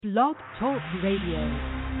Blog Talk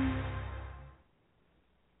Radio.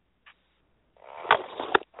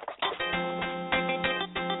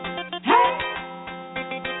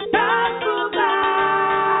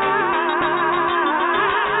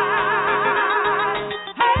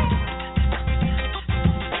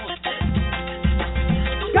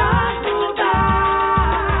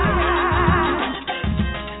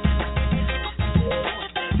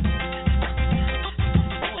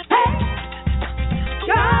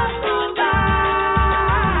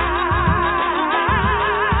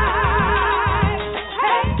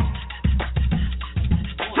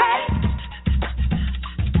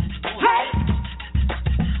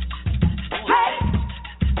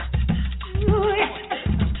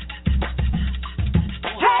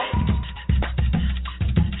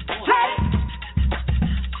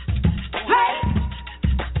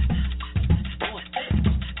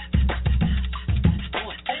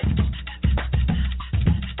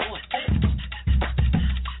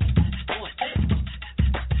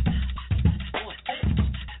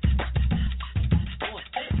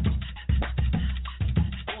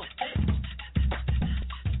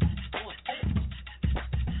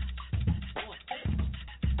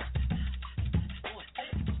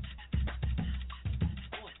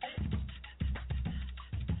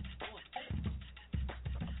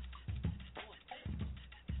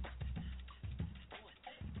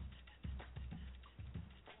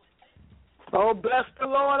 Oh, bless the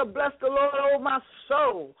Lord, oh my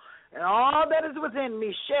soul, and all that is within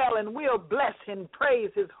me shall and will bless and praise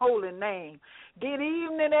his holy name. Good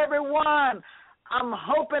evening, everyone. I'm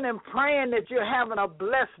hoping and praying that you're having a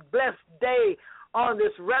blessed day on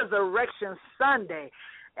this Resurrection Sunday.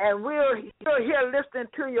 And you're here listening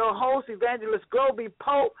to your host, Evangelist Globee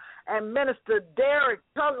Pope, and Minister Derrick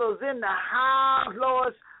Tuggle in the house.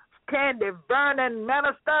 Lois, Candee, Vernon,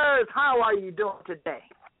 ministers, how are you doing today?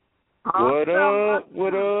 What up,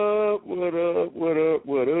 what up, what up, what up,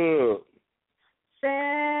 what up?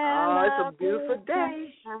 Oh, it's a beautiful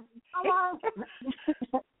day.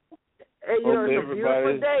 It's a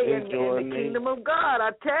beautiful day in the kingdom of God. I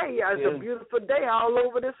tell you, it's a beautiful day all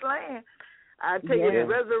over this land. I tell you, it's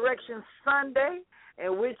Resurrection Sunday,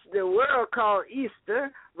 in which the world called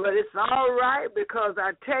Easter, but it's all right because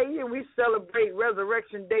I tell you, we celebrate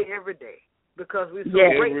Resurrection Day every day because we're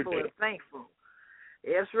so grateful and thankful.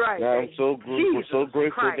 That's right. Now, I'm so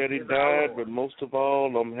grateful that he died, but most of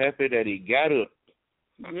all, I'm happy that he got up.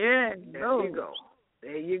 Yeah, there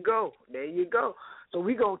you go. So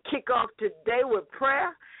we're going to kick off today with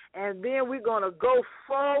prayer, and then we're going to go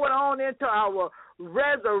forward on into our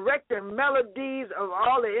Resurrecting Melodies of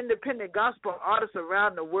all the independent gospel artists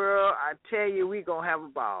around the world. I tell you, we're going to have a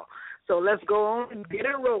ball. So let's go on and get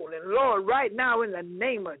it rolling. Lord, right now in the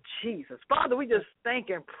name of Jesus. Father, we just thank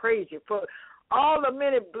and praise you for all the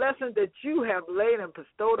many blessings that you have laid and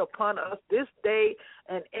bestowed upon us this day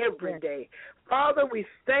and every day. Father, we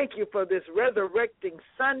thank you for this Resurrecting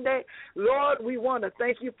Sunday. Lord, we want to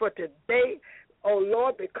thank you for today, oh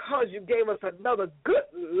Lord, because you gave us another good,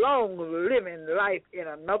 long living life in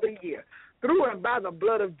another year, through and by the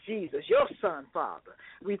blood of Jesus, your son, Father.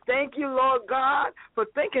 We thank you, Lord God, for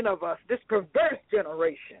thinking of us, this perverse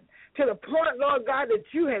generation, to the point, Lord God, that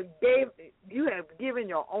you have given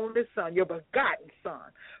your only son, your begotten son,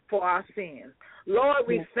 for our sins. Lord,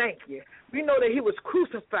 we thank you. We know that he was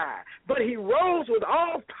crucified, but he rose with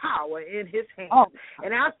all power in his hands.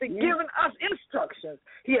 And after giving us instructions,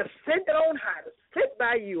 he ascended on high to sit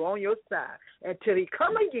by you on your side until he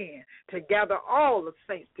come again to gather all the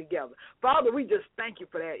saints together. Father, we just thank you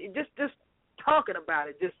for that. Just talking about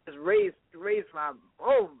it just raise my,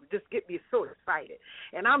 just get me so excited.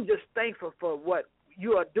 And I'm just thankful for what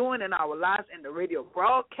you are doing in our lives, in the radio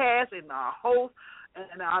broadcast, in our host, and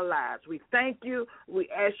in our lives. We thank you. We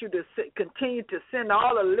ask you to continue to send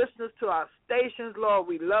all the listeners to our stations. Lord,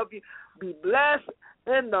 we love you. Be blessed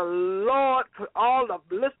in the Lord for all the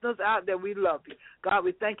listeners out there. We love you. God,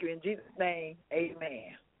 we thank you in Jesus' name.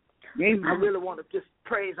 Amen. Amen. I really want to just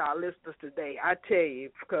praise our listeners today. I tell you,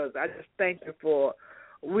 because I just thank you for,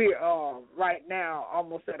 we are right now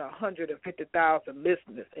almost at 150,000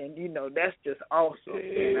 listeners, and, you know, that's just awesome.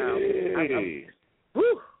 Hey.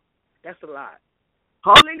 That's a lot.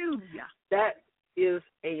 Hallelujah. That is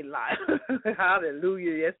a lot.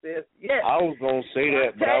 Hallelujah. Yes. I was going to say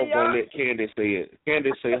that, but I was going to let Candee say it.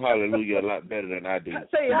 Candee say hallelujah a lot better than I do.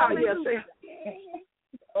 Say hallelujah.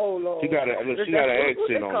 Oh, Lord. She got an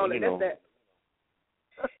accent on it, you know.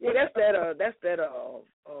 That's that.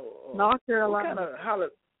 North Carolina.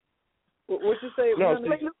 What you say? No,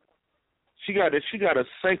 she got a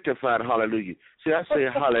sanctified hallelujah. See, I say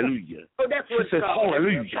hallelujah. Oh, that's what she says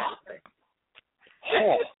hallelujah.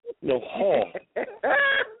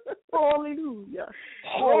 Hallelujah.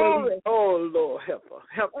 Hallelujah. Oh, Lord, help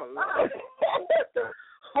her, Lord.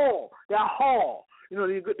 That hall. You know,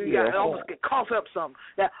 you almost get cough up something.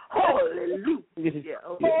 That hallelujah.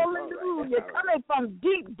 Hallelujah. Coming from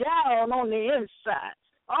deep down on the inside.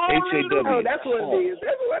 Hallelujah. That's what it is.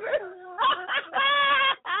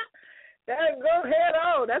 Go ahead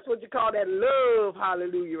on. That's what you call that love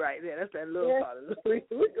hallelujah right there. That's that love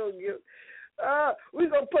hallelujah. We're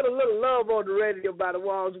gonna put a little love on the radio by the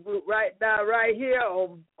Walls Group right now, right here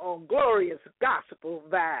on Glorious Gospel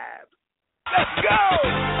Vibes. Let's go!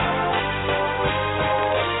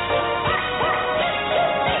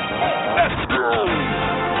 Let's go!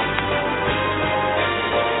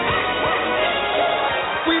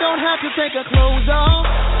 We don't have to take our clothes off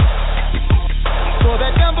for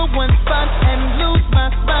that number one spot and lose my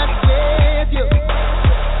spot with you.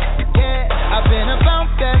 Yeah, I've been about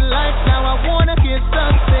that life, now I wanna get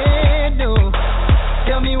something new.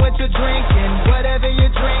 Tell me what you're drinking, whatever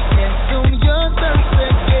you're drinking, soon you're thirsty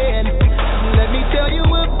again. Let me tell you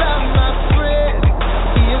about my friend,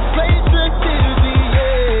 he is placed strategically,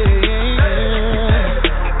 yeah.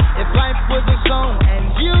 If life was a song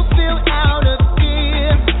and you feel out of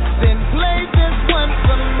gear, then play this one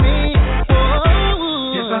for me.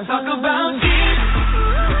 If I talk about you,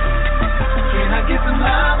 can I get some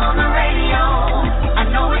love on the radio? I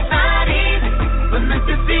know it's not easy, but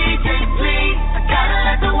Mr. DJ, please, I gotta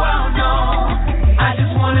let the world know. I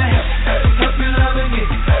just wanna help you loving it,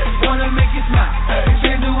 wanna make you smile,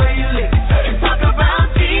 change the way you live. And talk about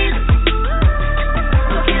Jesus,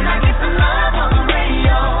 can I get some love on the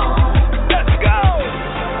radio? Let's go!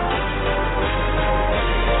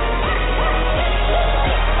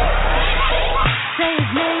 Say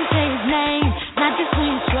his name, not just when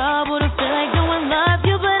you're trouble to feel like no one loves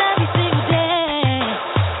you, but every single day.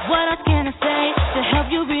 What else can I say to help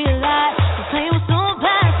you realize the pain will soon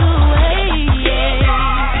pass away?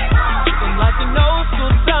 And like an old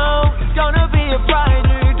school song, it's gonna be a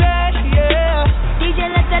brighter day, yeah. DJ,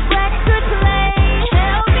 let that record play.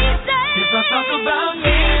 Help me say. If I talk about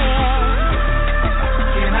you,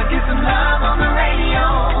 can I get some love on the radio?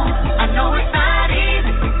 I know it's not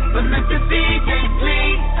easy, but Mr. DJ,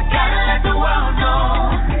 please, I gotta let the world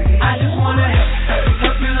know. I just wanna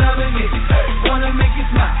help you loving it, wanna make you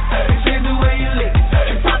smile, change the way you live.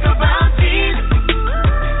 And talk about Jesus,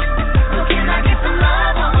 can I get some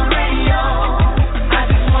love on the radio? I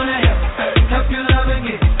just wanna help you loving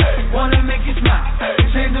it, wanna make you smile,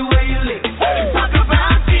 change the way you live. And talk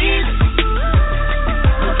about Jesus,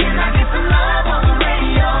 can I get some love on the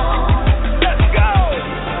radio? Let's go!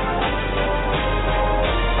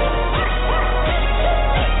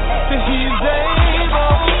 He's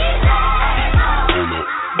able.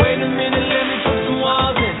 Wait a minute, let me put some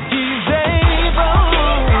walls in. He's able.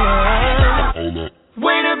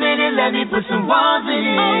 Wait a minute, let me put some walls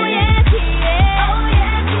in. Oh yes, he is. Oh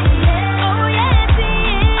yes, he is. Oh yes, he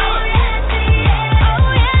is. Oh yes, he is. Oh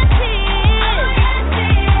yes, he is.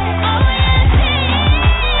 Oh yes, he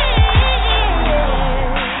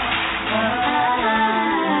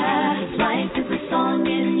is. Life is a song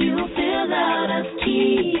and you feel out of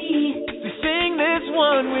key. So sing this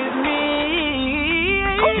one with me.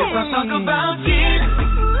 If I talk about Jesus,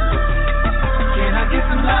 can I get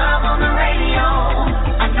some love on the radio?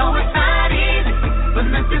 I know it's not easy, but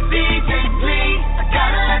Mr. DJ, please, I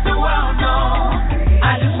gotta let the world know.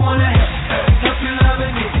 I just wanna help you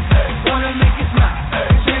loving it, wanna make you smile,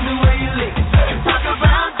 change the way you live. And talk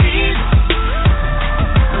about Jesus,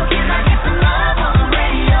 can I get some love on the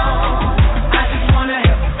radio? I just wanna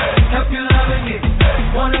help you loving it,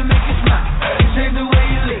 wanna make you smile, change the way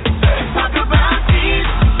you live. And talk about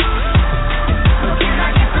Jesus, can I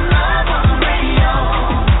get some love on the radio?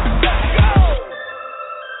 Let's go!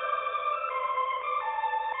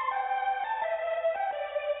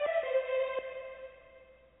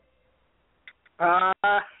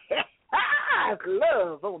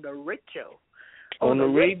 Love on the radio. On the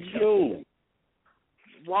radio.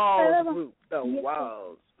 Walls Group, the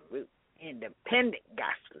Walls Group. Independent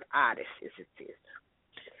gospel artists, it is.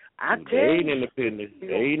 I tell They ain't you. independent.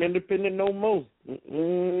 They ain't independent no more.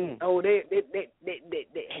 Oh, they independent.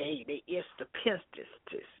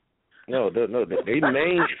 No, they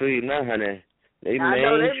mainstream now, honey. They I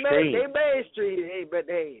know mainstream. they mainstream, but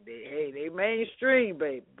they mainstream,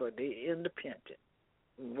 baby, but they independent.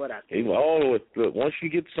 What I They think. always look. Once you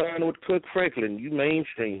get signed with Cook Franklin, you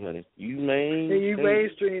mainstream, honey. You mainstream. You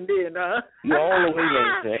mainstream then, huh? You all the way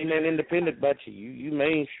mainstream. Ain't nothing independent about you. You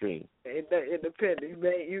mainstream. Independent. You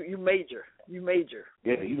major. Yeah, you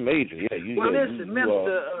major. Yeah, you. Well, yeah,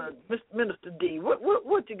 listen, Minister D,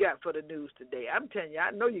 what you got for the news today? I'm telling you, I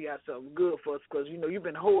know you got something good for us because you've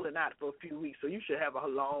been holding out for a few weeks, so you should have a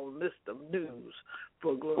long list of news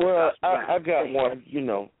for Globee. Well, I got one.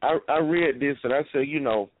 I read this and I said,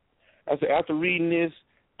 after reading this,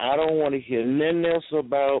 I don't want to hear nothing else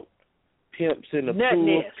about pimps in the pulpit. Nothing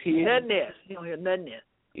else. You don't hear nothing else.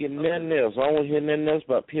 Yeah, nothing else. I don't want to hear nothing else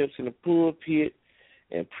about pimps in the pulpit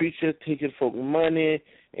and preachers taking folk money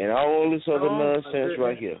and all this other nonsense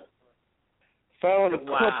right here. Found a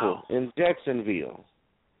couple in Jacksonville,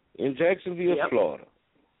 Florida,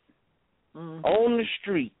 on the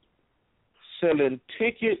street selling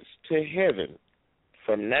tickets to heaven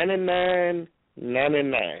for $99.99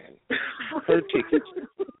 per ticket.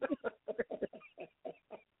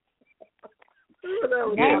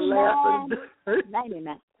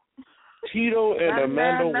 $99. Tito and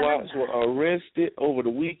Amanda Watts were arrested over the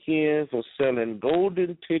weekend for selling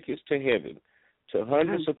golden tickets to heaven to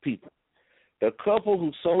hundreds of people. The couple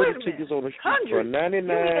who sold the tickets on the street for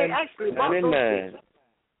 $99.99,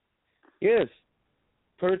 yes,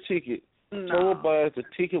 per ticket, told buyers the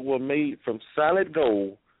ticket were made from solid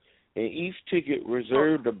gold, and each ticket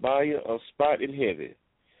reserved the buyer a spot in heaven.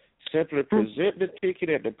 Simply present the ticket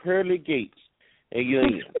at the pearly gates, and you're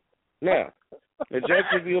in. Now, the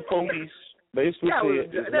Jacksonville police basically said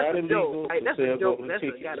it's not illegal to sell golden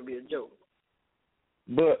tickets. That's got to be a joke.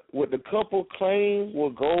 But what the couple claimed were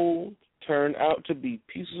gold turned out to be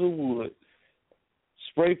pieces of wood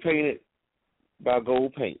spray painted by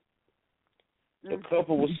gold paint. The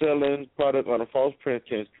couple was selling product on a false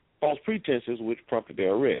pretenses, which prompted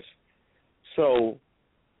their arrest. So,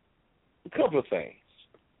 a couple of things,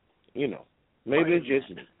 maybe it's just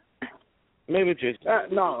me.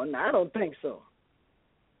 No, I don't think so.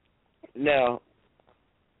 Now,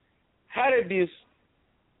 how did this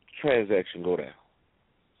transaction go down?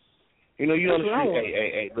 You on the street.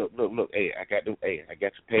 Hey, look. Hey, I got to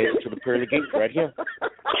pay it to the pearly gates right here.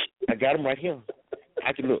 I got them right here.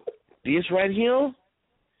 I can look. This right here,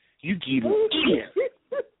 you get it in.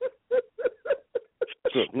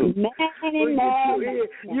 Look.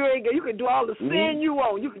 You can do all the sin you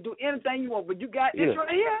want. You can do anything you want, but you got this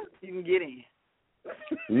right here, you can get in.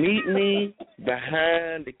 Meet me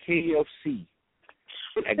behind the KFC.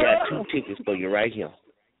 I got 2 tickets for you right here.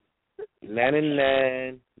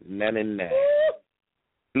 $99.99.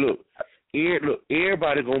 Look,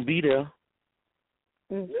 everybody gonna be there.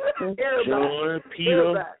 John,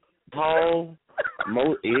 Peter, Paul,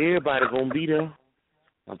 everybody gonna be there.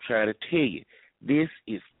 I'm trying to tell you, this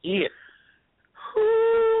is it.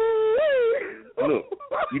 Look,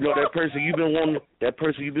 that person you've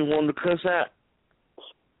been wanting to cuss out.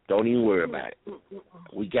 Don't even worry about it.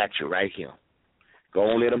 We got you right here. Go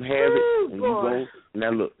on, let them have it. When you go,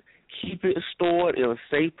 now look, keep it stored in a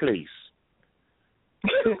safe place.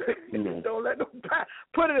 Don't let them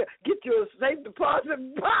put it. Get you a safe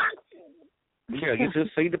deposit box. Yeah, get you a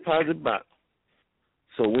safe deposit box.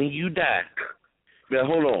 So when you die, now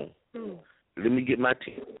hold on. Let me get my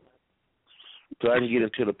ticket so I can get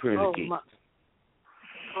into the pearly gate.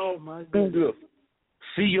 Oh my goodness!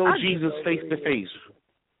 See your Jesus face to face.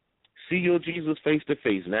 See your Jesus face to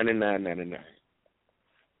face. $99.99.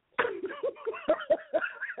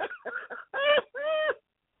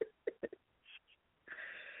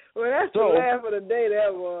 Well, that's the laugh of the day.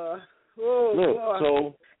 That was.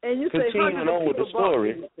 So and you continuing on with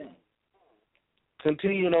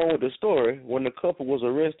the story, when the couple was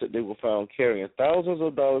arrested, they were found carrying thousands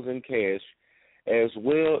of dollars in cash, as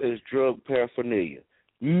well as drug paraphernalia.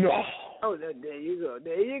 No. Oh, there you go.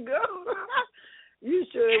 You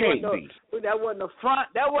sure that wasn't the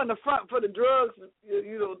front? That wasn't the front for the drugs.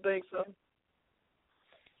 You don't think so?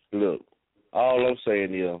 Look, all I'm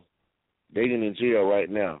saying is they in jail right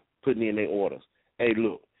now, putting in their orders. Hey,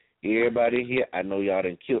 look, everybody here, I know y'all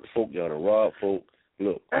done killed folk, y'all done robbed folk.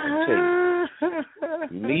 Look, I can tell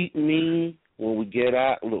you, meet me when we get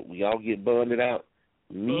out. Look, we all get bonded out.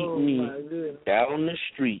 Meet me down the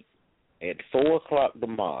street at 4 o'clock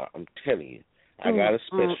tomorrow. I'm telling you, I got a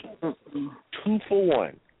special 2 for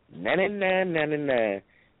 $1, $99.99.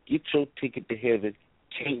 Get your ticket to heaven.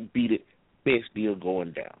 Can't beat it. Best deal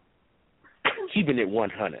going down. Keeping it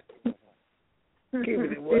 100.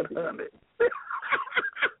 Keeping it 100.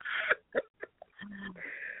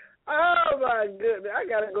 Oh my goodness! I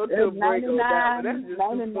gotta go to a break on that. That's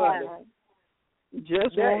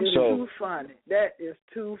just too funny. Too funny. That is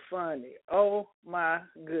too funny. Oh my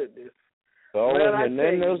goodness! So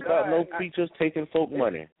nothing else about no preachers taking folk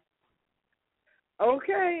money.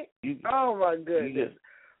 Okay. Oh my goodness!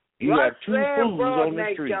 You got two fools on the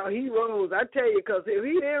Broadneck, street. y'all, he rose. I tell you, because if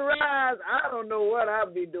he didn't rise, I don't know what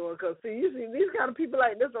I'd be doing. Because, see, you see these kind of people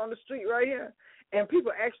like this on the street right here, and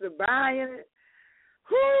people actually buying it.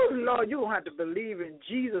 Whew, Lord, you're going to have to believe in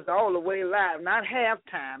Jesus all the way live, not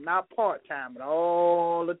half-time, not part-time, but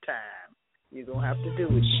all the time. You're going to have to do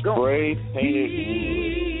it. Spray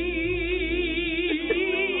painted.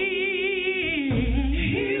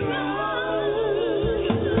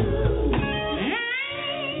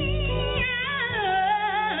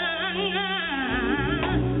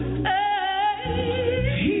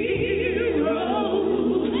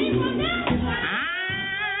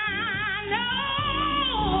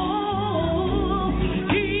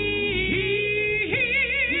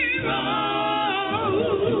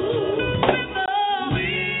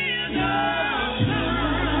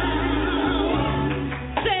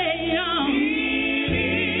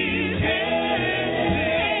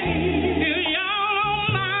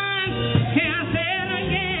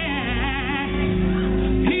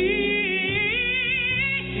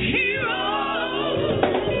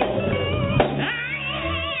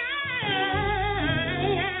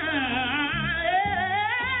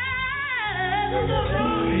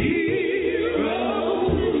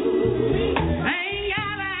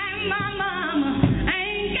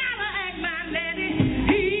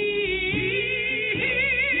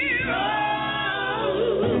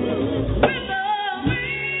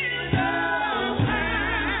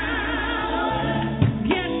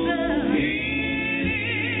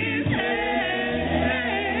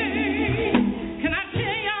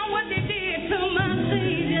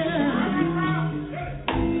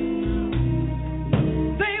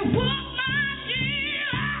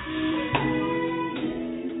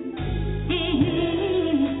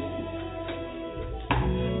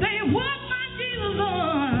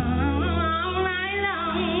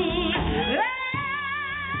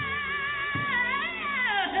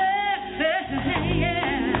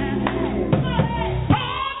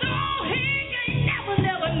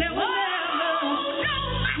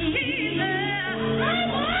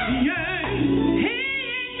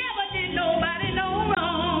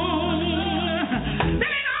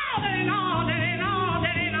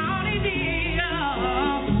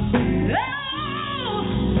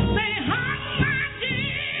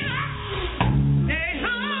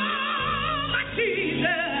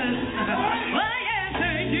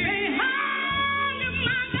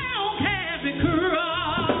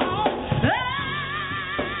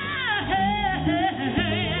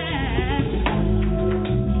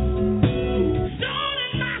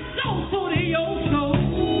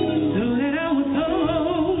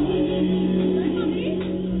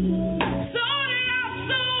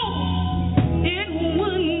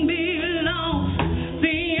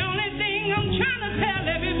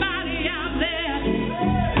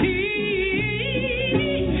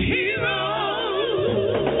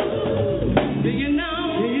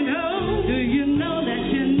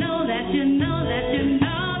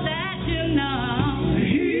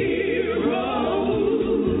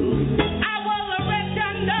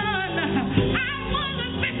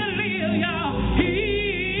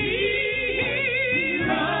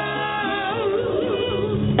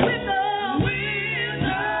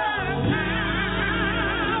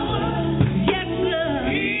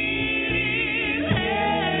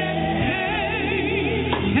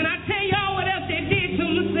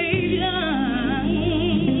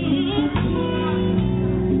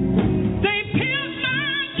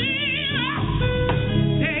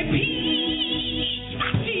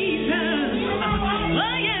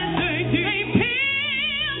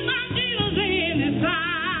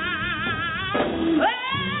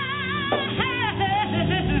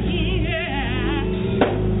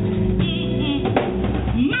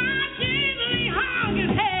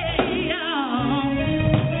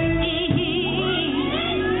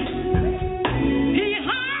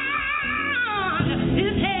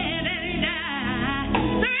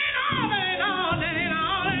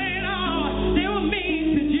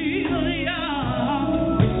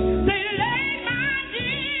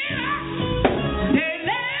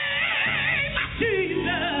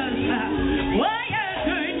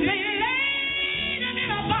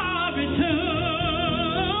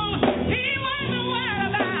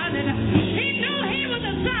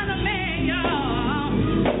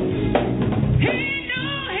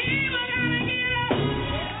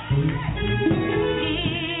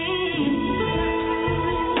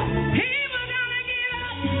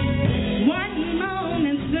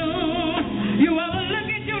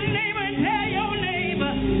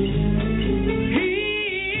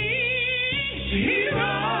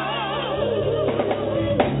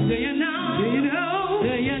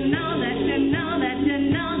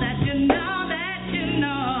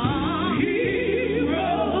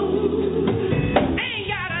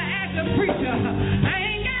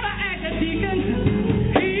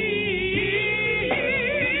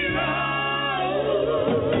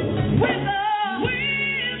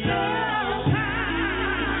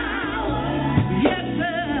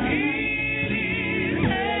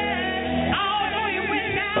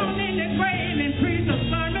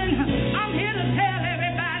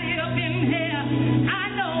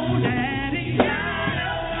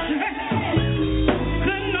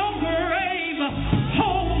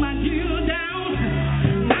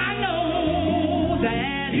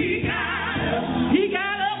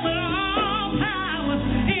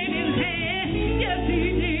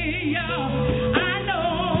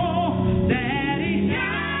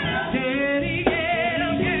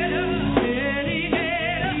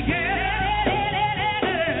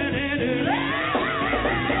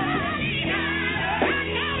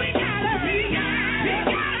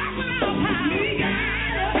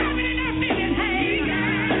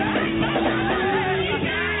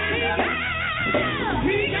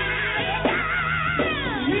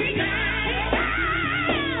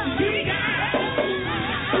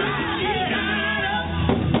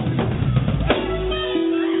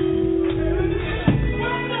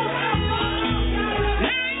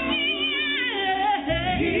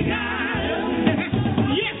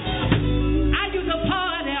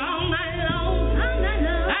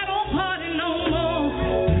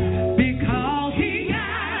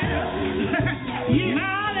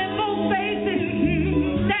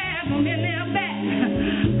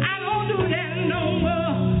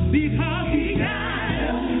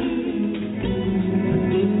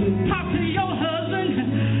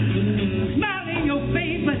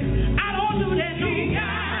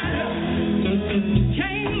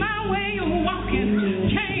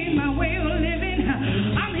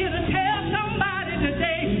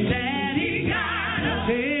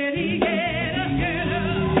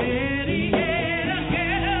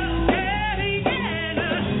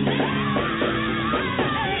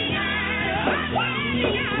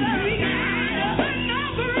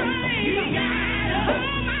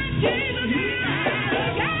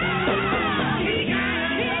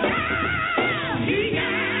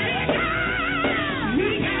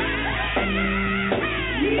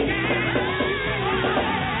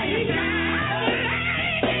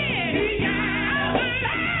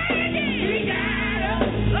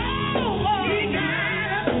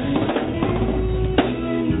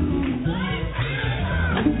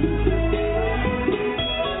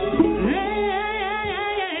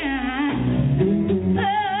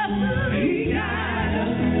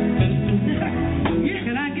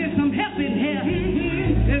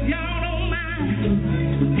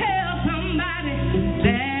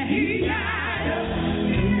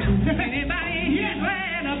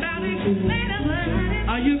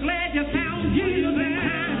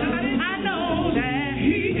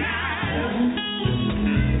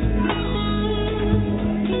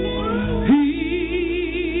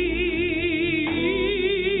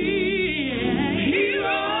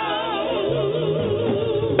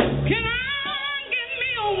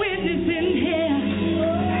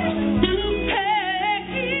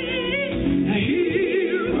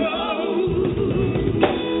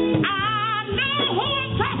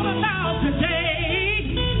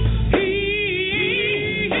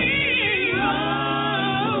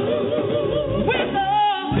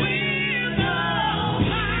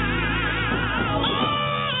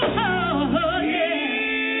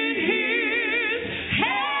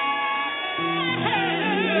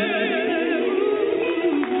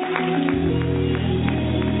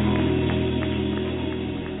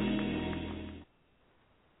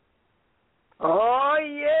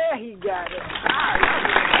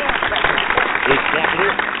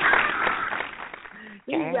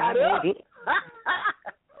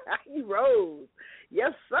 He rose.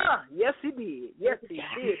 Yes, sir. Yes, he did. Yes, he did.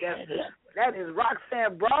 That is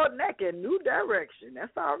Roxanne Broadneck in New Direction.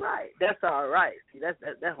 That's all right. That's all right. See, that's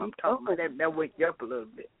what I'm talking about. That wake you up a little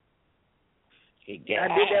bit. I did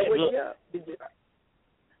that wake you up. Did you?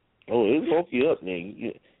 Oh, it woke you up,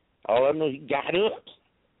 man. All I know, he got up.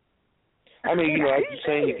 I mean, you know, like you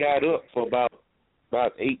saying, he got up for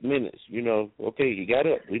about 8 minutes. You know, okay, he got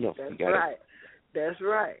up. We know he got up. That's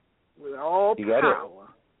right. With all power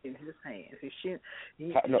in his hands. She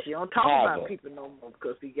don't talk about people no more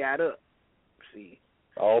because he got up. See.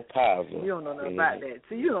 All power. You don't know nothing about that.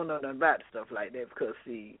 See, you don't know nothing about stuff like that because,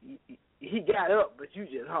 see, he got up, but you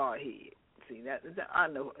just hard-headed. See, that I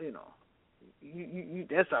know, you know. You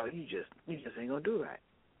that's all. You just ain't gonna do right.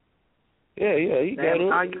 Yeah, he got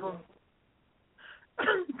up. How you gonna?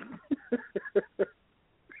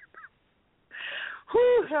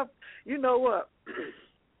 Who help? You know what?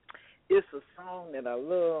 It's a song that I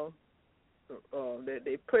love. That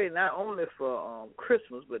they play not only for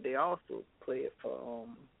Christmas, but they also play it for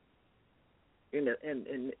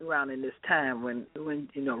around in this time when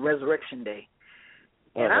you know Resurrection Day.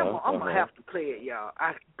 And I'm gonna have to play it, y'all.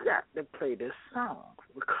 I got to play this song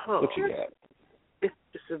because what you got?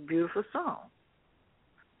 It's a beautiful song.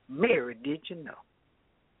 Mary, did you know?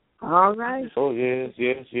 All right. Oh yes.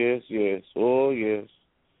 Oh yes.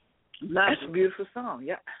 That's a beautiful song,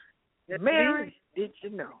 yeah. Mary, did you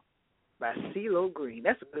know? by CeeLo Green.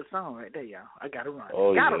 That's a good song right there, y'all. I got to run.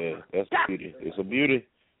 Oh, yeah. That's a beauty. It's a beauty.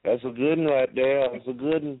 That's a good one right there. That's a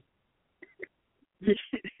good one.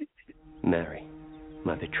 Mary,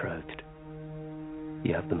 my betrothed,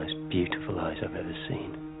 you have the most beautiful eyes I've ever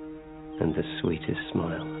seen, and the sweetest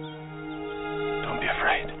smile. Don't be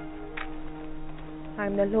afraid.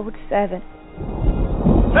 I'm the Lord's servant.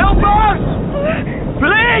 Help us!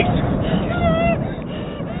 Please!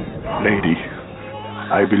 Lady,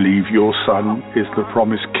 I believe your son is the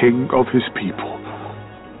promised king of his people.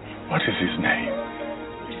 What is his name?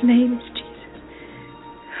 His name is Jesus.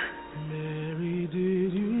 Mary,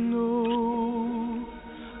 did you know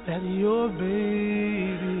that your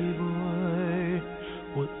baby boy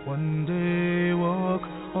would one day walk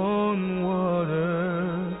on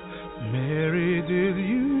water? Mary, did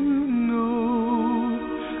you know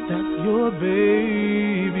that your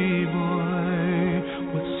baby boy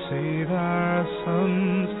would save our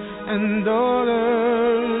sons and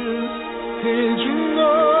daughters? Did you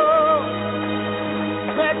know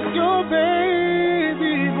that your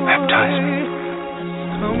baby boy Baptize me. has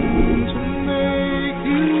come to make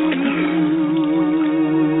you new?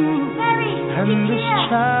 Mary, And he's this here.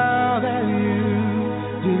 child that you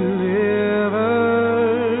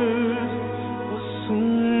delivered will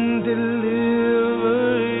soon deliver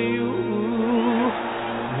you.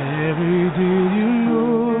 Mary, did you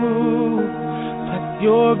know that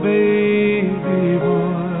your baby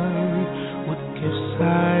boy would give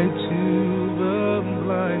sight to the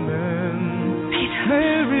blind man?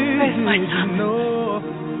 Mary, did you know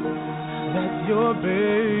that your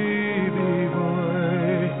baby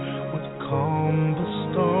boy would calm the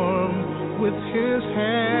storm with his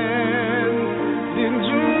hand? Did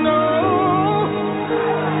you know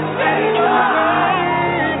that your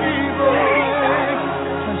baby boy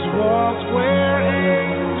has walked where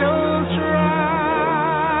angels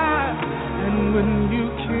ride? And when you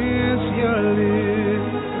kiss your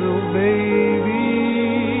little baby,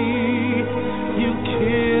 you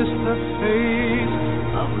kiss the face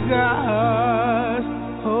of God.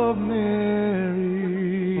 Oh, Mary,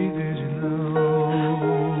 did you know?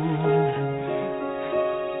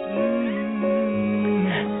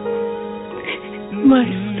 My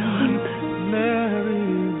son. Mary,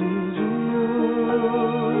 did you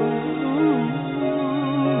know?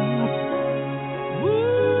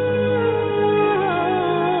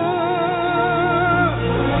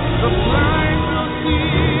 The blind will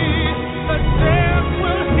see, the deaf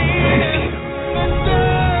will hear, the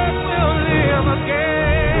dead will live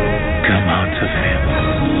again. Come out of him.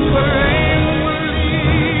 The lame will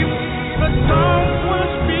leap, the dumb will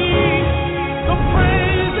speak, the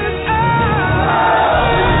praises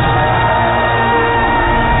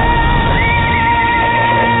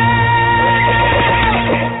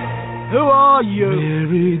Who are you?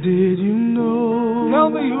 Mary, did you know? Tell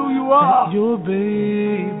me who you are. That your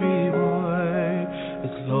baby boy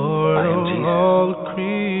is Lord I am of Jesus. all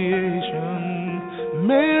creation.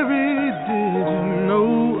 Mary, did you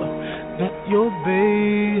know that your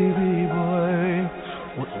baby boy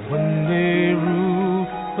would one day rule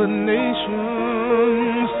the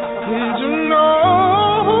nations? Did you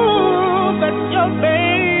know that your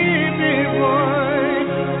baby boy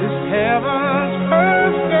is heaven's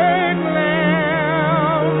perfect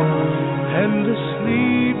lamb? And the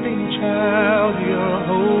sleeping child you're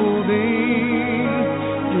holding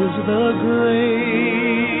is the great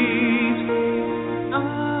I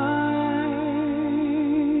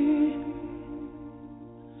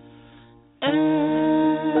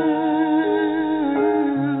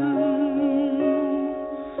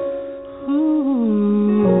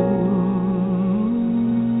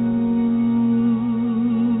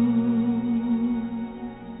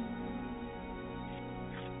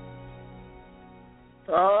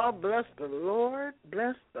Oh, bless the Lord.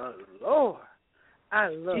 Bless the Lord. I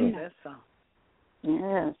love that song.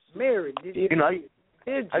 Yes. Mary, did you? You know,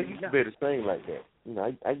 Did I you used to know? be able to sing like that. You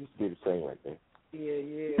know, I used to be able to sing like that.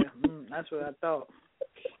 Yeah. That's what I thought.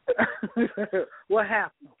 What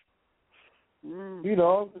happened? You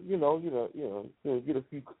know, get a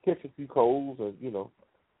few, catch a few colds,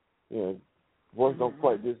 and voice don't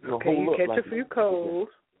quite just Okay, hold you up catch like a few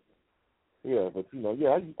colds. Yeah, but I used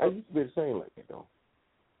to be able to sing like that though.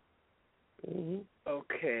 Mm-hmm.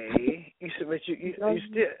 Okay, you still.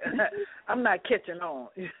 I'm not catching on,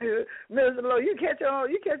 Mr. Lowe. You catch on.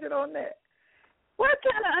 You catching on that? Well, I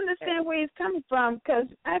kind of understand where he's coming from because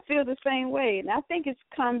I feel the same way, and I think it's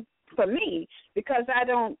come for me because I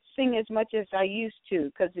don't sing as much as I used to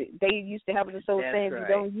because they used to have this old saying, right. if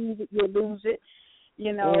you don't use it, you'll lose it.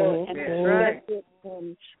 You know, and that's right.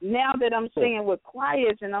 now that I'm singing with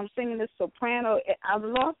choirs and I'm singing the soprano, I've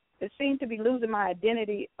lost it seemed to be losing my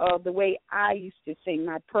identity of the way I used to sing,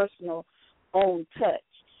 my personal own touch.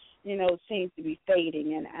 You know, seems to be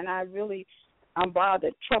fading, and I'm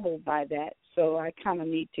bothered, troubled by that. So I kind of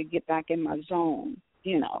need to get back in my zone.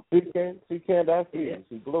 You know. See, Candee, I see you.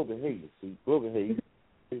 See, Globee, hey, see, Globee,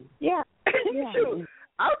 hey. Yeah. Shoot,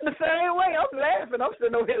 I'm the same way. I'm laughing. I'm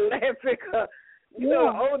sitting over here laughing because, you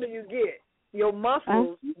know, the older you get, your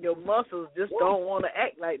muscles just don't want to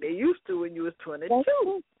act like they used to when you was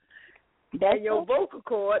 22. And your vocal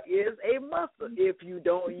cord is a muscle. If you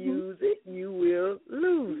don't use it, you will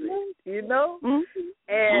lose it, you know?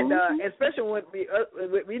 And especially when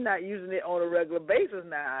we not using it on a regular basis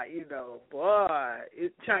now, you know, boy,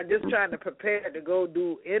 just trying to prepare to go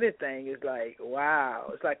do anything is like,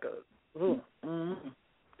 wow. It's like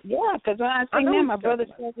Yeah, because when I sing that, my brother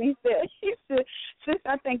said, he said, sis,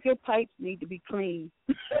 I think your pipes need to be clean.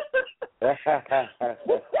 Oh,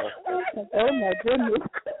 my goodness.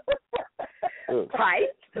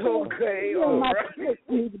 Pipes? Okay, all right. Pipes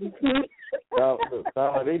need to be clean.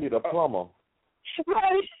 They need a plumber.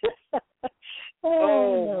 Right.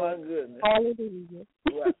 Oh, my goodness. Hallelujah.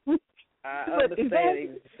 Well, I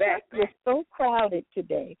understand exactly. It's so crowded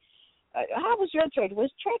today. How was your church?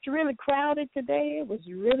 Was church really crowded today? It was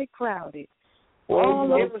really crowded.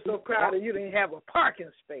 Well, it was so crowded you didn't have a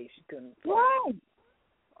parking space. You couldn't. Right.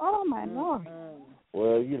 Oh, my Lord.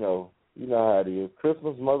 Well, you know how it is.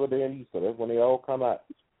 Christmas, Mother's Day, and Easter. That's when they all come out.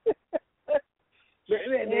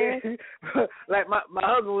 Like my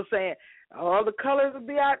husband was saying, all the colors will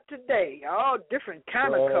be out today. All different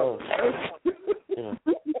kind of colors.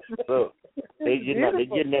 Look, they're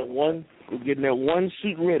getting that one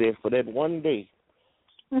suit ready for that one day.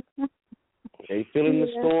 They filling the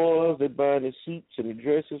stores. They buying the suits and the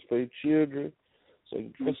dresses for their children. So you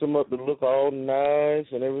dress them up to look all nice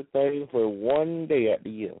and everything for one day at the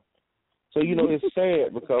year. So, you know, it's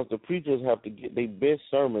sad because the preachers have to get their best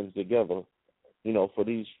sermons together, you know, for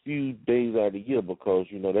these few days out of the year because,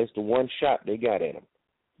 you know, that's the one shot they got at them.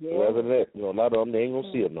 Yeah. So other than that, you know, a lot of them, they ain't going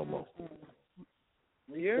to see it no more.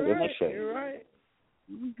 You're right. You're right.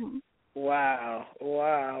 Mm-hmm. Wow.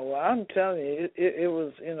 Well, I'm telling you, it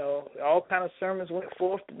was, you know, all kind of sermons went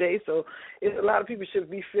forth today. So a lot of people should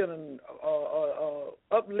be feeling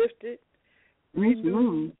uplifted,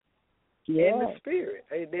 renewed in the spirit.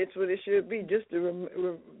 That's what it should be, just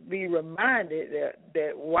to be reminded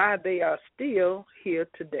that why they are still here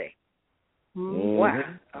today. Mm-hmm. Why?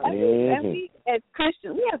 And we, as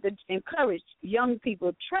Christians, we have to encourage young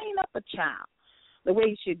people, train up a child the way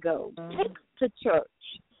he should go. Take them to church.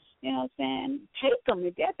 You know what I'm saying? Take them.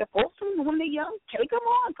 If they're folks when they're young, take them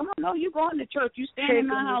on. Come on, no, you're going to church. You stand in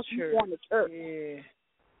my house, you're going to church. Yeah.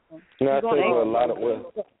 No, I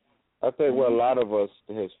think where a lot of us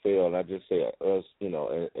has failed. I just say us, you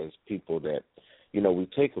know, as people that, you know, we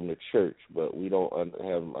take them to church, but we don't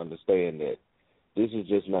have them understand that this is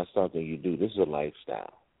just not something you do. This is a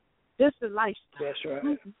lifestyle. This is a lifestyle. That's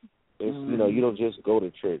right. It's, you know, you don't just go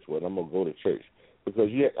to church. Well, I'm gonna go to church. Because,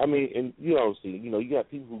 and you obviously, you know, you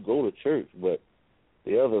got people who go to church, but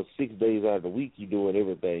the other 6 days out of the week, you're doing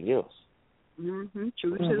everything else. Mm-hmm.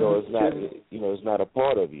 True. So it's not, you know, it's not a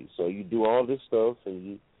part of you. So you do all this stuff,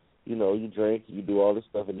 and you know, you drink, you do all this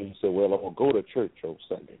stuff, and then you say, well, I'm going to go to church on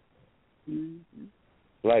Sunday. Mm-hmm.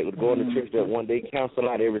 Like with going to church that one day, cancel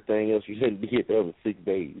out everything else you didn't get the other 6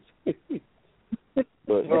 days.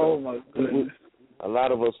 But my goodness. A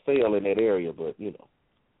lot of us fail in that area, but, you know,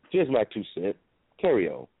 just my 2 cents. Carry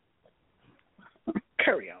on.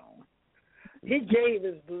 Carry on. He gave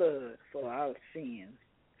his blood for our sins.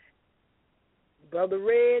 Brother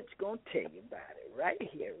Red's going to tell you about it right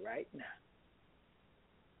here, right now.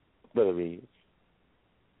 Brother Red.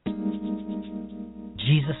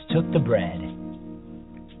 Jesus took the bread,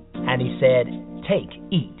 and he said, "Take,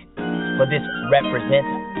 eat, for this represents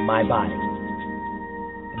my body."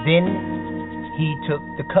 Then he took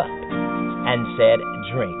the cup and said,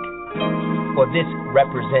 "Drink, for this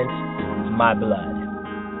represents my blood.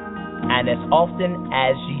 And as often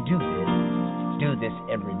as ye do this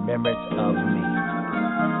in remembrance of me."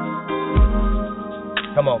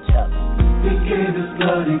 Come on, tell me. He gave his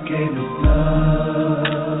blood, he gave his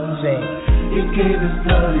blood. Sing. He gave his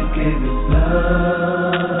blood, he gave his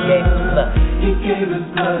blood. He gave his blood. He gave his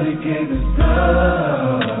blood, he gave his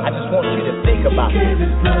blood. I just want you to think about it. He gave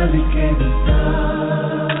his blood, he gave his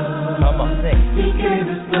blood. Come on, sing. He gave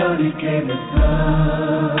his blood, he gave his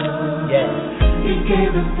blood. Yeah. He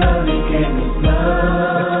gave his blood, he gave his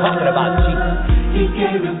blood. We're talking about Jesus. He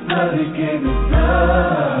gave his blood, he gave his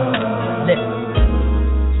blood. Listen.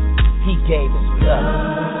 He gave his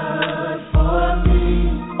blood for me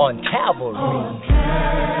on Calvary.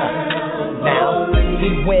 Now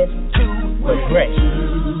he went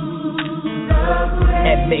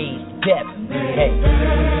and made death behave.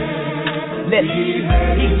 Listen,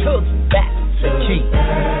 he took back the key.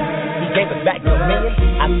 He gave us back dominion.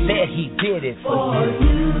 I said he did it for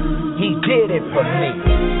you. He did it for me.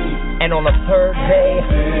 And on the third day,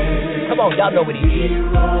 come on, y'all know what he did.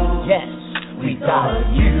 Yes, we died.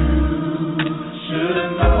 You should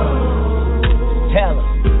have known. Tell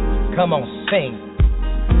him, come on, sing.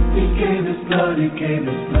 He gave his blood, he gave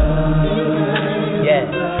his blood.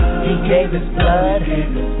 Yes, he gave his blood. He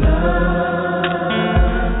gave his blood.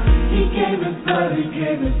 He gave his blood, he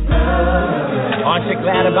gave his blood. Aren't you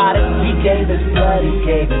glad about it? He gave his blood, he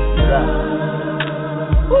gave his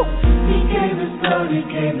blood. Woo. He gave his blood, he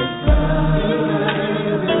gave his blood.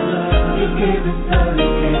 He gave his blood, he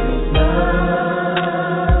gave his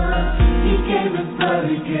blood. He gave his blood,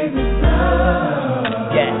 he gave his blood.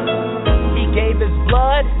 Yeah. He gave his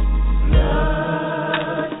blood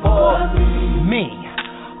for me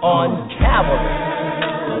on Calvary.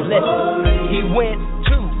 Listen, he went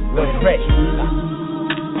to the grave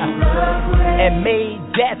and made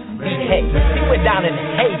death behave. He went down in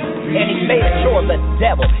Hades and he made a show of the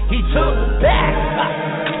devil. He took back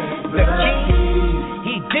the key.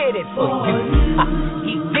 He did it for you.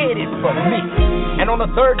 He did it for me. And on the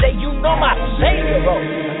third day, you know my Savior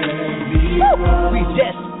rose. We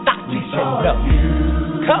just thought you should know.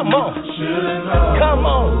 Come on. Come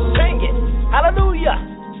on. Sing it. Hallelujah.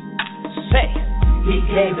 Say it. He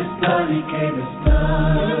gave his blood. He gave his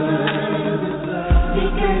blood. He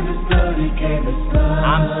gave his blood. He gave his blood.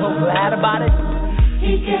 I'm so glad about it.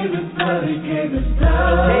 He gave his blood. He gave his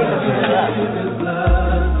blood. He gave his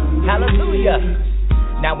blood. Hallelujah.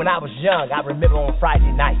 Now, when I was young, I remember on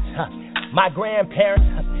Friday nights, my grandparents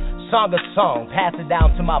sung a song, passed it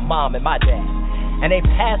down to my mom and my dad, and they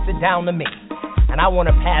passed it down to me. And I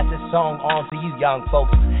want to pass this song on to you young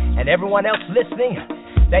folks and everyone else listening.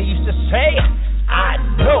 They used to say, I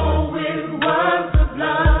know it was the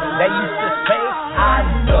blood. They used to say, I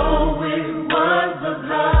know it was the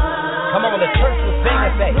blood. Come on, the church will sing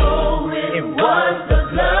and say, it was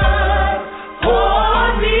the blood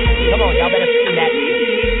for me. Come on, y'all better sing that.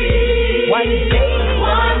 One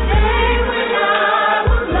day when I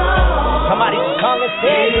was lost, somebody's tongue is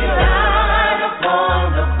saying, He died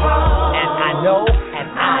upon the cross. And I know it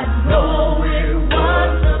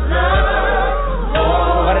was the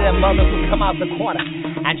blood. One of them mothers who come out the corner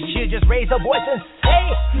and she'll just raise her voice and say,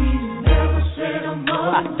 He never said a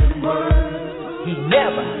mumbling word. He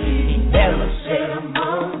never said a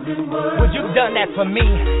mumbling word. Would you have done that for me?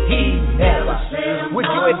 He never. Would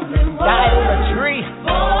you have died on a tree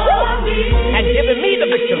and given me the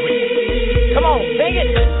victory? Come on, sing it.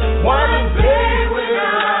 One day when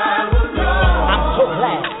I was lost, I'm so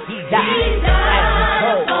glad He died as He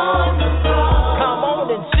told. Come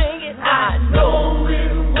on and sing it. I know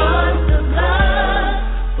it was the blood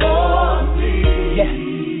for me. Yeah.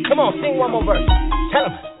 Come on, sing one more verse. Tell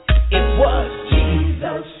them it was Jesus.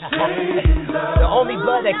 The only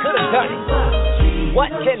blood that could have done it. What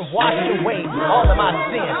can wash away all of my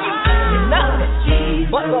sins? Nothing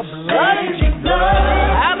but the blood of Jesus.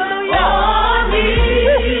 Hallelujah.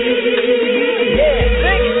 Yeah,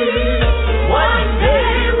 sing it. One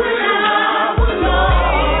day when I was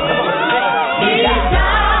lost, come on, sing. He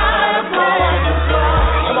died upon the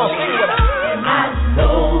cross. Come on, sing with us. I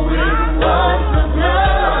know it was the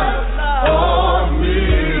blood for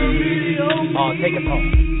me. Oh, take it home.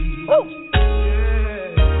 Woo.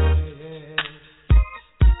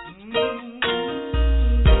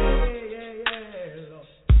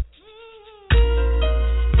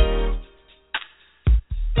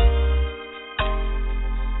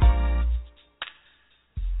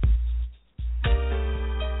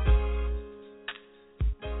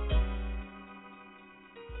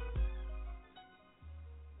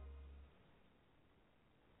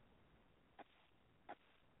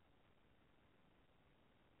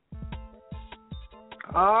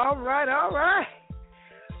 All right.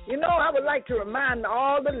 You know, I would like to remind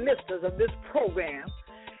all the listeners of this program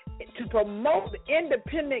to promote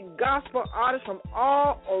independent gospel artists from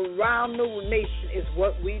all around the nation is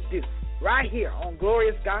what we do right here on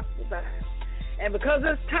Glorious Gospel Vibes. And because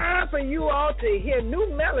it's time for you all to hear new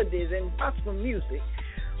melodies and gospel music,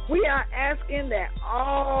 we are asking that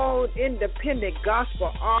all independent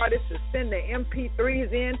gospel artists to send their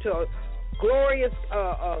MP3s in to Glorious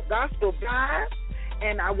Gospel Vibes.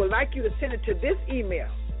 And I would like you to send it to this email,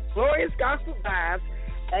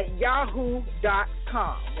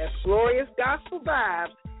 gloriousgospelvibes@yahoo.com. That's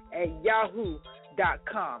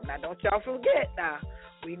gloriousgospelvibes@yahoo.com. Now, don't y'all forget now,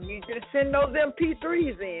 we need you to send those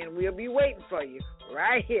MP3s in. We'll be waiting for you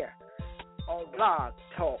right here on Blog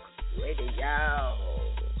Talk Radio.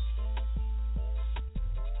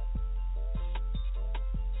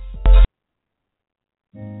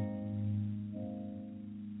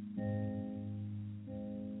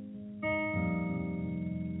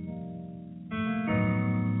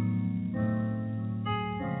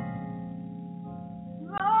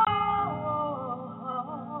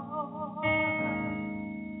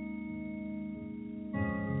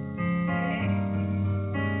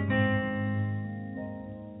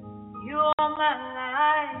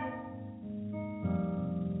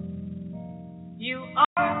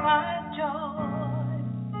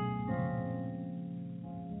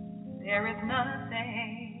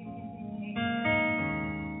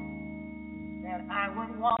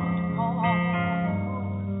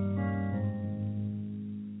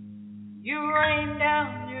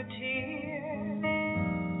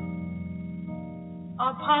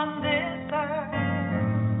 Upon this earth,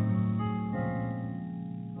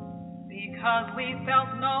 because we felt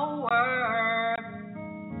no worth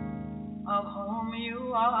of whom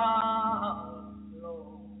you are,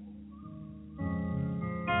 Lord.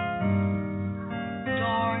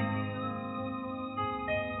 Adore you,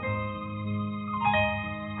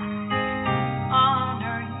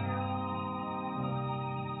 honor you.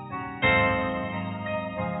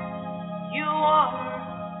 You are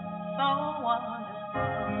so wonderful.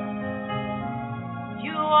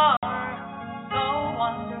 You are so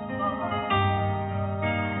wonderful.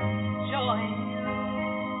 Joy in you.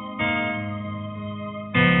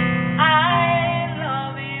 I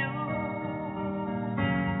love you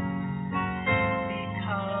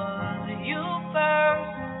because you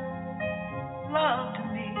first loved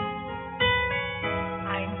me.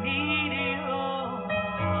 I need you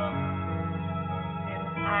and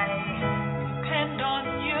I depend on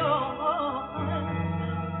you.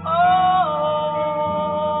 All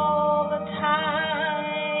the time,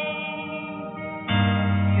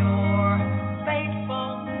 your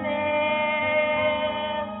faithfulness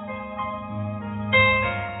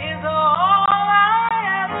is all I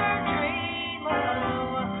ever dream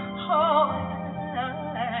of. Oh,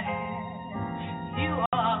 you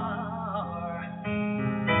are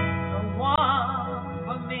the one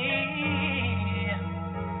for me,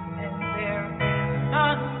 and there is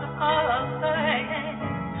none other.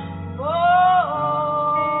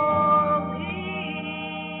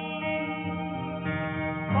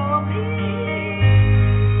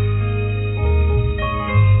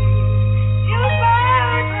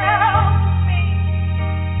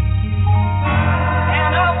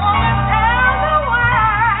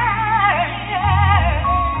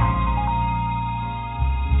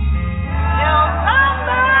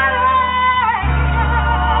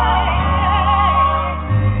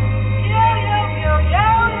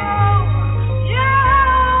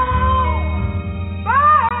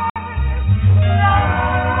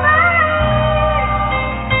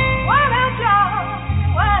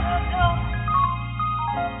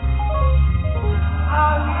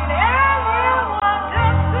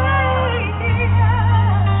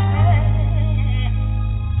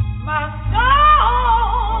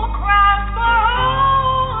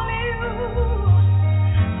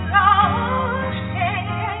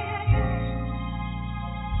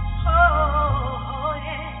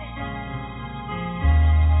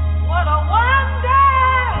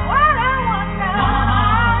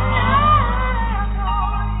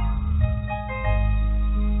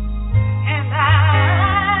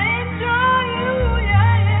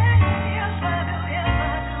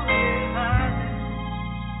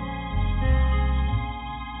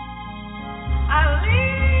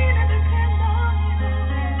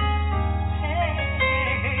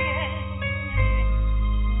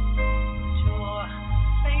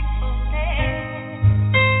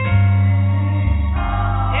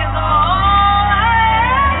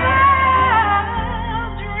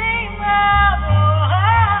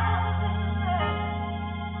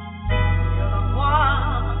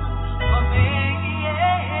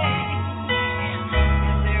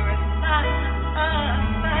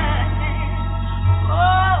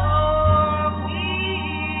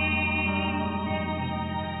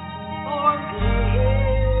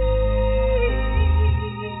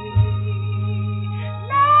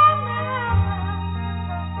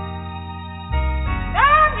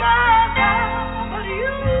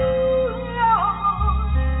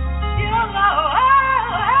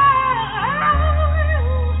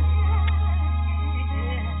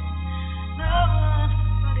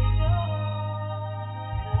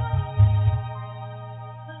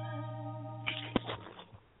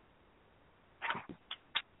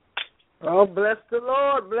 Oh, bless the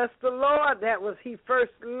Lord, bless the Lord. That was He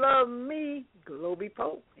First Loved Me Globee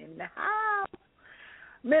Pope in the house.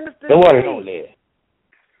 Minister Don't worry on that.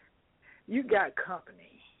 You got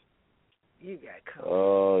company.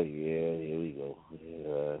 Oh, yeah, here we go.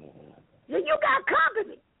 Yeah, you got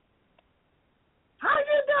company. How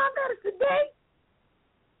you doing, Minister D?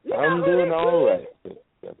 I'm doing all right,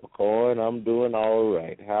 Peppercorn. I'm doing all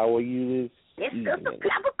right. How are you this evening? It's just a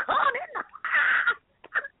Peppercorn in the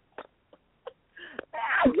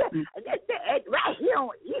right here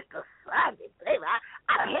on Easter Sunday, baby.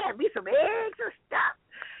 I had me some eggs and stuff.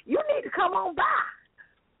 You need to come on by.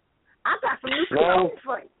 I got some new clothes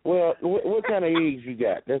for you. Well, what kind of eggs you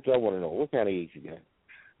got? That's what I want to know. What kind of eggs you got?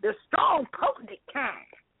 The strong, potent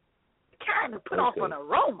kind. The kind that put off an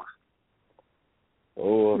aroma.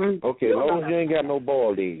 Oh, okay. As long as you ain't got no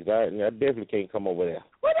boiled eggs, I definitely can't come over there.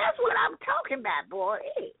 Well, that's what I'm talking about, boy.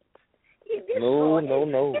 No.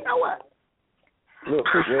 You know what? Look,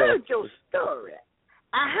 I heard your story.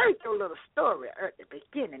 I heard your little story at the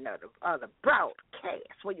beginning of the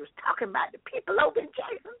broadcast when you was talking about the people over in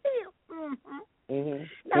Jacksonville.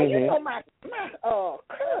 Now, you know my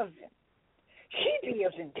cousin. She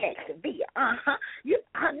lives in Jacksonville.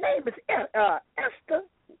 Her name is Esther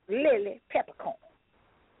Lily Peppercorn.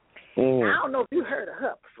 I don't know if you heard of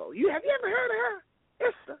her before. Have you ever heard of her,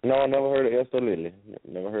 Esther? No, I never heard of Esther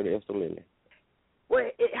Lily. Well,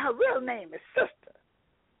 her real name is Sista,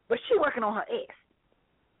 but she working on her S.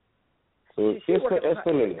 So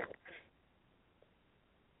Esther Lily.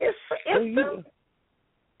 It's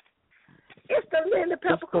the Lily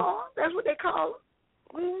Peppercorn. That's what they call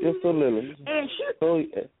her. Esther Lily. And so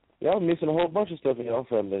y'all missing a whole bunch of stuff in y'all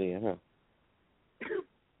family, huh?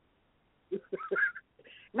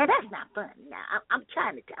 Now that's not funny. Now I'm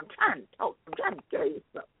trying to talk. I'm trying to tell you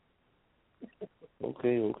something.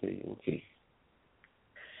 Okay.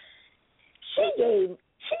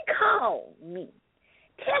 She called me,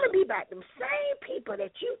 telling me about them same people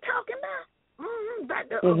that you talking about. About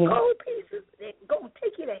the gold pieces that gonna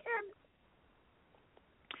take you to heaven.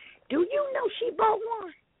 Do you know she bought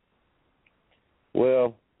one?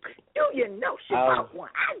 Well, do you know she bought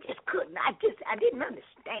one? I didn't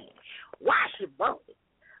understand why she bought it.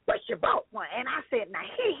 But she bought one, and I said, now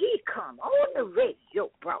here he come on the radio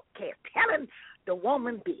broadcast telling the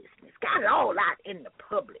woman business. Got it all out in the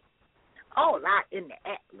public, all out in the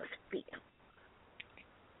atmosphere.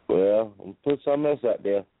 Well, I'm put something else out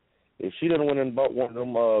there. If she done went and bought one of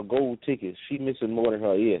them gold tickets, she missing more than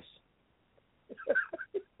her yes.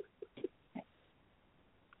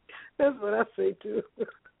 That's what I say too.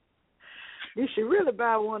 You should really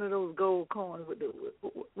buy one of those gold coins with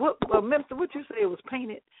the Minister, what you say it was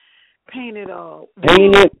painted gold.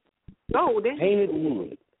 Painted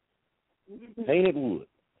wood. Painted wood.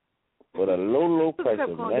 For a low price of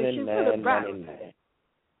 $99.99.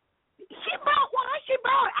 She bought one.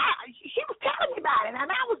 She was telling me about it,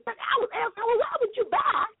 and I was asking her, why would you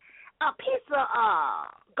buy a piece of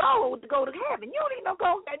gold to go to heaven? You don't even know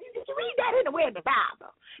gold. Did you read that anywhere in the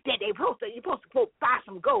Bible? That you're supposed to buy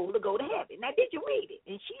some gold to go to heaven. Now, did you read it?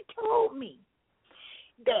 And she told me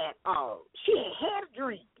that she had a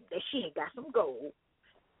dream that she had got some gold,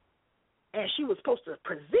 and she was supposed to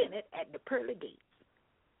present it at the pearly gates.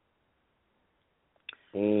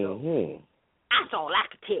 So, that's all I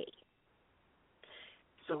could tell you.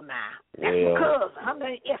 So now, that's because her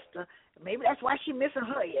name Esther. Maybe that's why she missing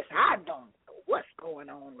her yes. I don't know what's going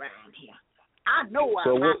on around here. I know why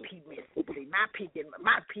my P missing. See, my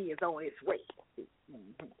P is on its way.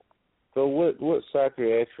 So what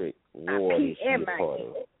psychiatric ward is she a part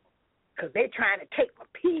of? Because they're trying to take my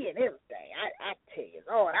P and everything. I tell you,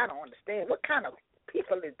 Lord, I don't understand. What kind of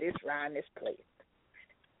people is this around this place?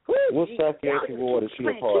 What psychiatric ward is she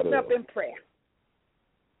a part of? Up in prayer.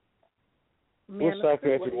 What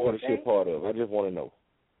psychiatric ward is she a part of? I just want to know.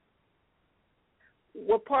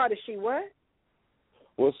 What part is she what?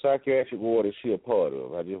 What psychiatric ward is she a part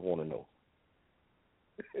of? I just want to know.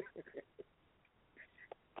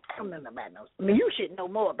 I don't know about no. I mean, you should know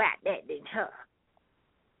more about that than her.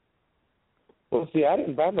 Well, see, I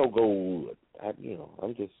didn't buy no gold wood.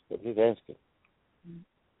 I'm just asking.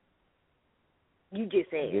 You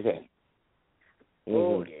just asked. Oh,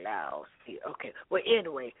 Lord. See, okay. Well,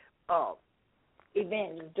 anyway,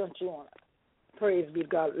 Evangelist, don't you want to praise be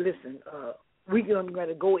God? Listen, we're going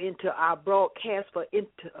to go into our broadcast for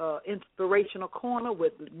Inspirational Corner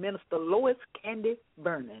with Minister Lois, Candee,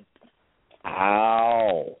 Vernon.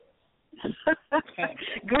 Ow.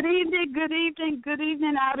 Good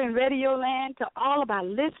evening out in Radio Land to all of our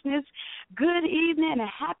listeners. Good evening and a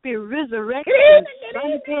happy Resurrecting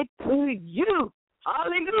Sunday to you.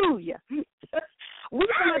 Hallelujah. We're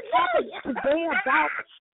going to talk today about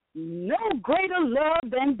no greater love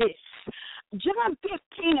than this. John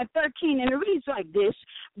 15:13, and it reads like this: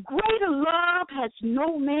 greater love has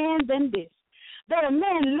no man than this, that a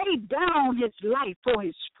man lay down his life for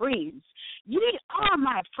his friends. Ye are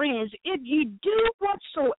my friends if ye do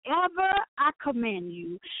whatsoever I command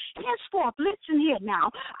you. Henceforth, listen here now,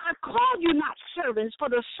 I call you not servants, for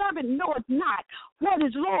the servant knoweth not what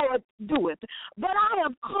his Lord doeth, but I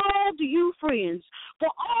have called you friends. For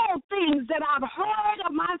all things that I've heard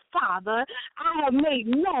of my Father I have made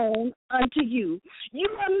known unto you. You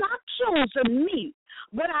have not chosen me,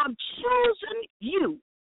 but I've chosen you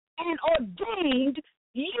and ordained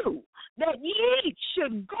you, that ye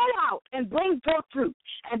should go out and bring forth fruit,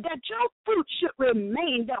 and that your fruit should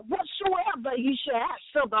remain, that whatsoever ye shall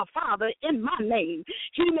ask of the Father in my name,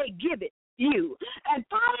 he may give it you. And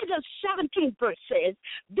finally, the 17th verse says,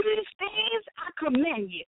 these things I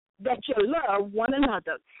command you, that you love one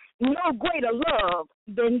another. No greater love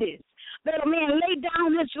than this, that a man lay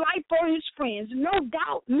down his life for his friends. No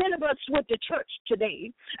doubt many of us went to church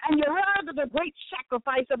today, and you heard of the great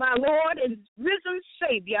sacrifice of our Lord and risen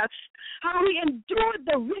Savior, how he endured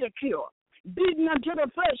the ridicule, beaten until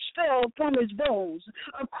the flesh fell from his bones.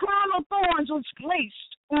 A crown of thorns was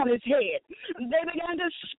placed on his head. They began to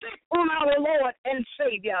spit on our Lord and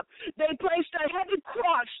Savior. They placed a heavy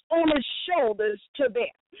cross on his shoulders to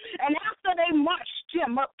bear. And after they marched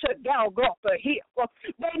him up to Golgotha Hill,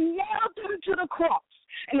 they nailed him to the cross.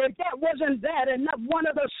 And if that wasn't bad enough, one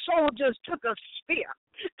of the soldiers took a spear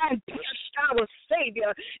and pierced our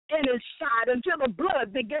Savior in his side until the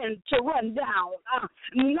blood began to run down.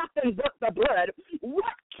 Nothing but the blood.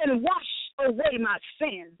 What can wash away my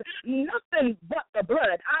sins? Nothing but the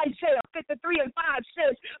blood. Isaiah 53:5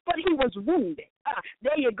 says, but he was wounded.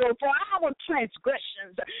 There you go. For our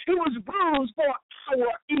transgressions, he was bruised for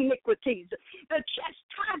our iniquities. The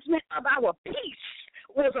chastisement of our peace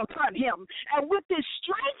was upon him, and with his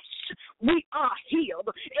stripes we are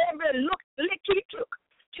healed. Every lick he took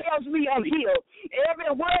tells me I'm healed.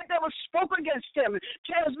 Every word that was spoken against him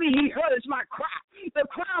tells me he hears my cry. The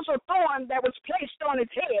crowns of thorn that was placed on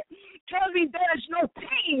his head tells me there's no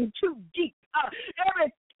pain too deep.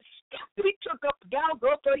 Every step he took up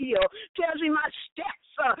Golgotha Hill tells me my steps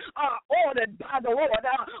are ordered by the Lord.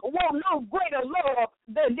 Want no greater love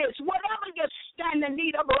than this. Whatever you stand in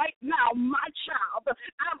need of right now, my child,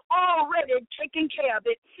 I've already taken care of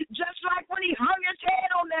it. Just like when he hung his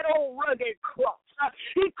head on that old rugged cross.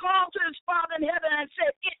 He called to his Father in heaven and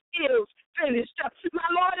said, it is finished. My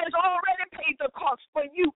Lord has already paid the cost for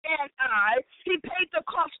you and I. He paid the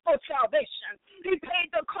cost for salvation. He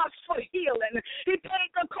paid the cost for healing. He paid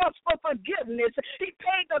the cost for forgiveness. He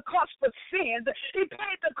paid the cost for sins. He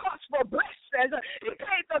paid the cost for blessings. He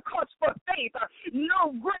paid the cost for faith.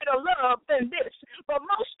 No greater love than this. But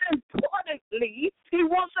most importantly, he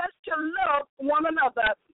wants us to love one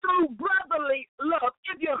another through brotherly love.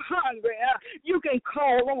 If you're hungry, you can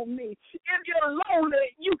call on me. If you're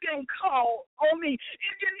lonely, you can call on me.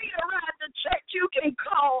 If you need a ride to church, you can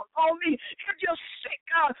call on me. If you're sick,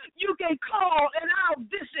 you can call and I'll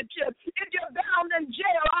visit you. If you're bound in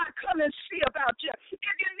jail, I'll come and see about you.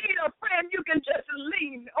 If you need a friend, you can just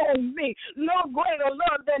lean on me. No greater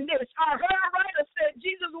love than this. I heard a writer say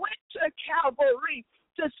Jesus went to Calvary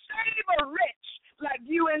to save a wretch like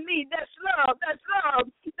you and me. That's love. That's love.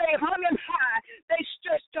 They hung him high. They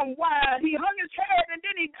stretched him wide. He hung his head and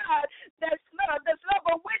then he died. That's love. That's love.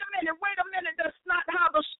 But wait a minute. That's not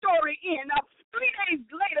how the story ends. 3 days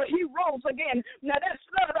later, he rose again. Now that's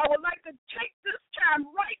love. I would like to take this time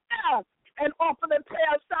right now and offer the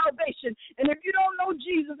prayer of salvation. And if you don't know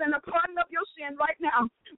Jesus and the pardon of your sin right now,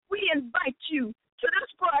 we invite you to this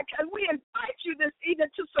broadcast. We invite you this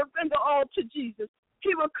evening to surrender all to Jesus.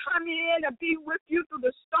 He will come in and be with you through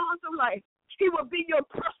the storms of life. He will be your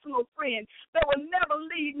personal friend that will never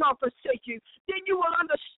leave nor forsake you. Then you will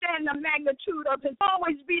understand the magnitude of his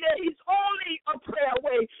always be there. He's only a prayer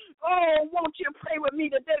away. Oh, won't you pray with me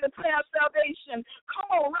today, the prayer of salvation? Come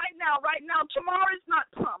on, right now. Tomorrow is not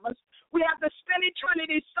promised. We have to spend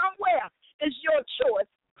eternity somewhere. It's your choice.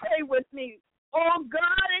 Pray with me. Oh,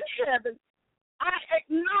 God in heaven, I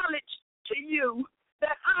acknowledge to you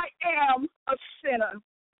that I am a sinner,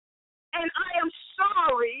 and I am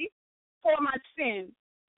sorry for my sins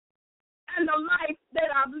and the life that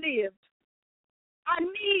I've lived. I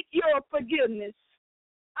need your forgiveness.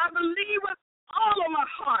 I believe with all of my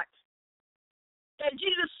heart that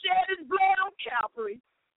Jesus shed his blood on Calvary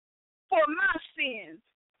for my sins,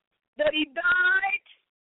 that he died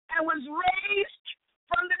and was raised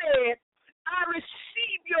from the dead. I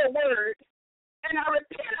receive your word, and I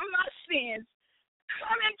repent of my sins.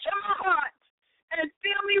 Come into my heart and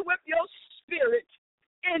fill me with your spirit.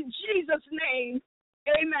 in Jesus' name.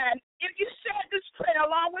 Amen. If you said this prayer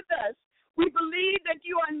along with us, we believe that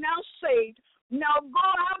you are now saved. Now go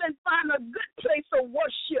out and find a good place of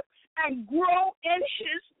worship and grow in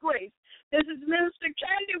His grace. This is Minister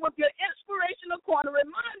Candee with your inspirational corner,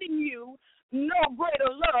 reminding you no greater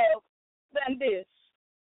love than this.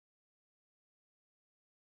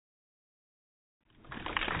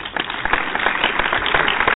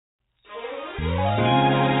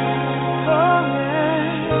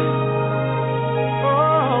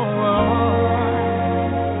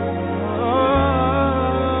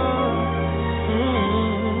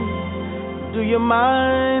 Do you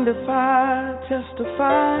mind if I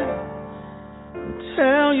testify and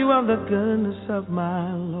tell you of the goodness of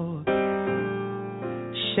my Lord?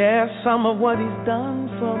 Share some of what He's done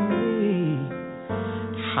for me,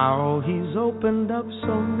 how He's opened up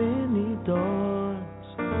so many doors.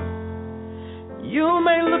 You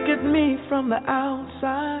may look at me from the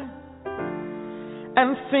outside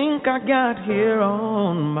and think I got here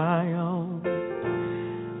on my own,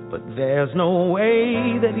 but there's no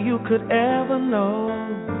way that you could ever know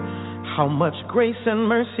how much grace and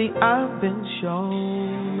mercy I've been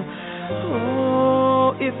shown.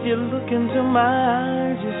 Oh, if you look into my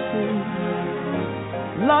eyes, you see,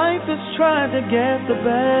 life has tried to get the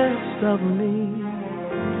best of me.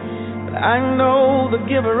 But I know the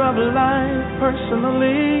giver of life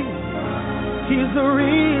personally. He's the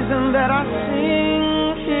reason that I sing.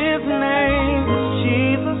 His name is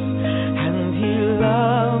Jesus, and He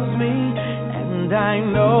loves me, and I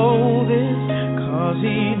know this, 'cause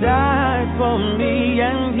He died for me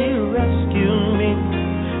and He rescued me.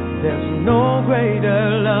 There's no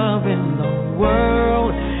greater love in the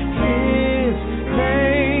world. His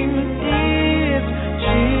name is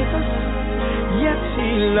Jesus. Yes,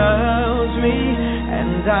 He loves me,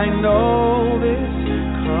 and I know this,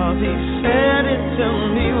 'cause He said it to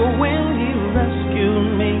me when He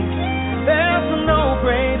rescued me. There's no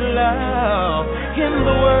greater love in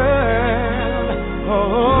the world.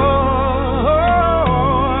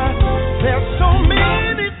 There's so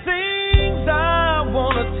many things I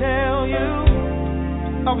want to tell you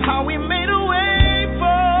of how He made a way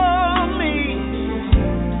for me.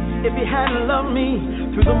 If He hadn't loved me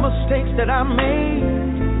through the mistakes that I made,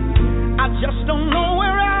 I just don't know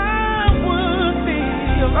where I would be.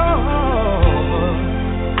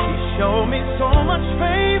 He showed me so much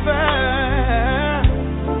favor,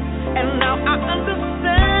 and now I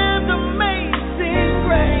understand amazing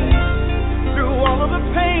grace. Through all of the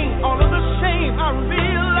pain, all of the shame, I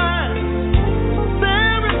realize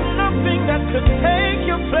there is nothing that could take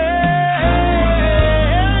your place.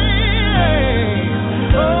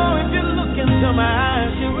 Oh, if you look into my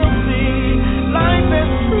eyes, you will see life has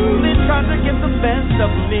truly tried to get the best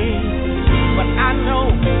of me. But I know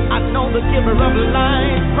the giver of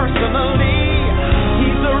life personally.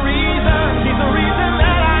 He's the reason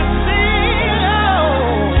that I sing.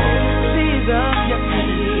 Oh, Jesus, yes,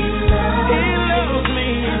 He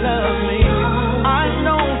loves me. I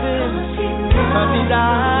know this, 'cause He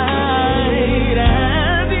died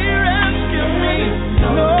and He rescued me.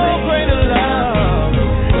 No greater love.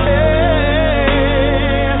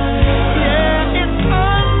 Yeah, it's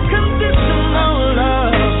unconditional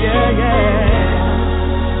love. Yeah.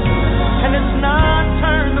 And it's not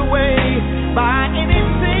turned away by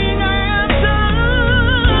anything I have done.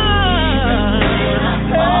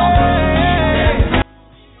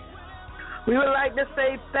 We would like to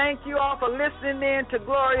say thank you all for listening in to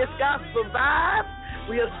Glorious Gospel Vibes.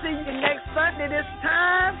 We'll see you next Sunday this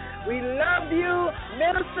time. We love you,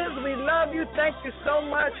 ministers. We love you. Thank you so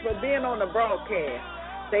much for being on the broadcast.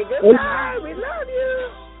 Say goodbye. We love you.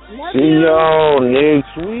 See y'all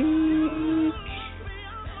next week.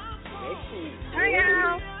 Bye, guys.